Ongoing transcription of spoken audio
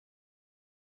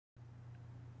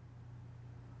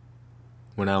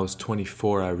When I was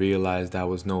 24, I realized I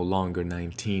was no longer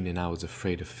 19 and I was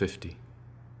afraid of 50.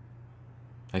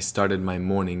 I started my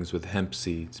mornings with hemp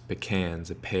seeds, pecans,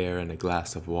 a pear, and a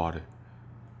glass of water.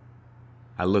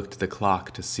 I looked at the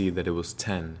clock to see that it was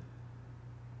 10.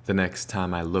 The next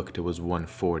time I looked, it was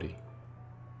 1:40.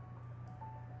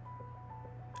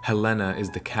 Helena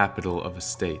is the capital of a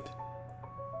state.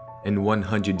 In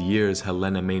 100 years,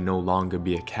 Helena may no longer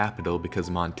be a capital because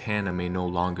Montana may no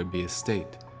longer be a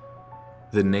state.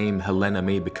 The name Helena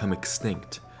may become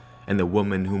extinct, and the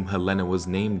woman whom Helena was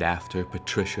named after,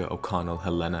 Patricia O'Connell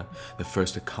Helena, the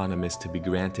first economist to be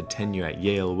granted tenure at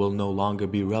Yale, will no longer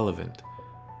be relevant.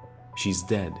 She's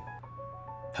dead.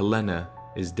 Helena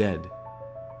is dead.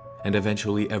 And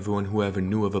eventually everyone who ever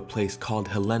knew of a place called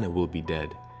Helena will be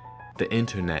dead. The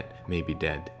internet may be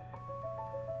dead.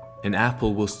 An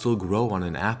apple will still grow on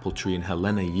an apple tree in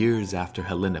Helena years after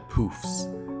Helena poofs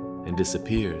and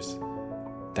disappears.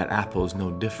 That apple is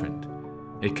no different.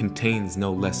 It contains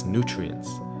no less nutrients,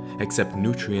 except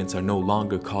nutrients are no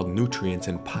longer called nutrients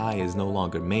and pie is no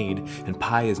longer made, and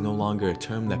pie is no longer a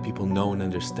term that people know and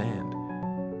understand.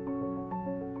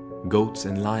 Goats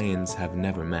and lions have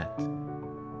never met.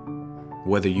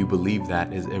 Whether you believe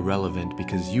that is irrelevant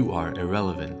because you are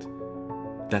irrelevant.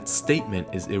 That statement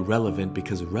is irrelevant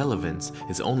because relevance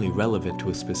is only relevant to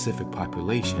a specific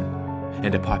population,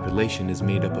 and a population is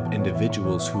made up of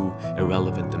individuals who,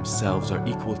 irrelevant themselves, are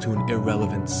equal to an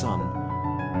irrelevant sum.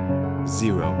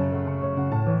 Zero.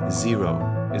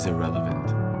 Zero is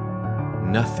irrelevant.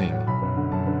 Nothing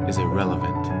is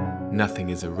irrelevant. Nothing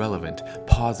is irrelevant.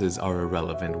 Pauses are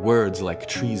irrelevant. Words like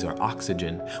trees are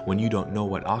oxygen. When you don't know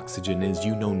what oxygen is,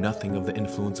 you know nothing of the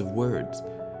influence of words.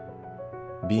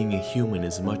 Being a human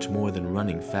is much more than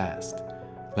running fast.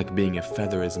 Like being a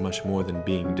feather is much more than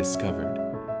being discovered.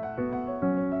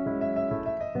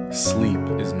 Sleep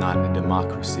is not a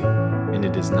democracy, and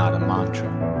it is not a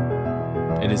mantra.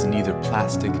 It is neither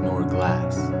plastic nor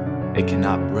glass. It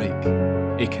cannot break.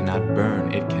 It cannot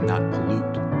burn. It cannot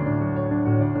pollute.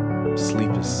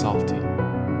 Sleep is salty,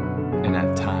 and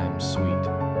at times sweet,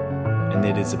 and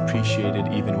it is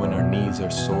appreciated even when our knees are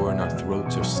sore and our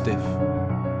throats are stiff.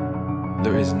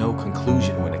 There is no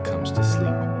conclusion when it comes to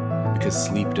sleep, because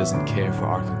sleep doesn't care for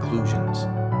our conclusions.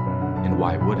 And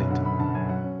why would it?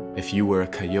 If you were a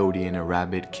coyote and a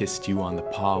rabbit kissed you on the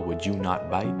paw, would you not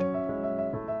bite?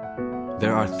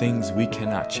 There are things we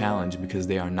cannot challenge because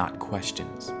they are not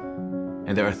questions.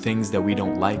 And there are things that we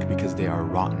don't like because they are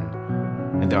rotten.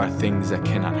 And there are things that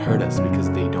cannot hurt us because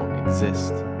they don't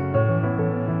exist.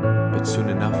 But soon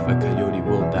enough, a coyote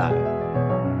will die.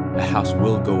 A house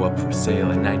will go up for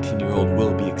sale, a 19-year-old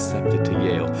will be accepted to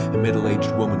Yale, a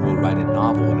middle-aged woman will write a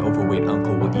novel, an overweight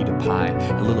uncle will eat a pie,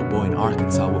 a little boy in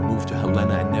Arkansas will move to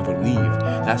Helena and never leave.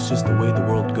 That's just the way the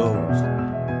world goes,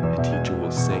 a teacher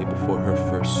will say before her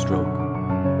first stroke.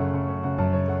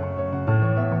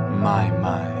 My,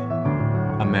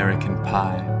 American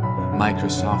Pie.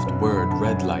 Microsoft Word,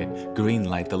 red light, green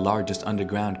light, the largest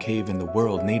underground cave in the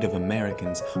world, Native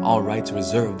Americans, all rights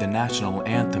reserved, the national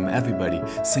anthem, everybody,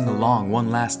 sing along one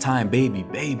last time, baby,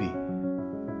 baby.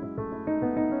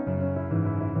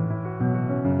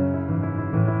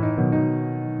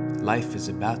 Life is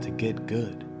about to get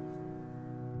good.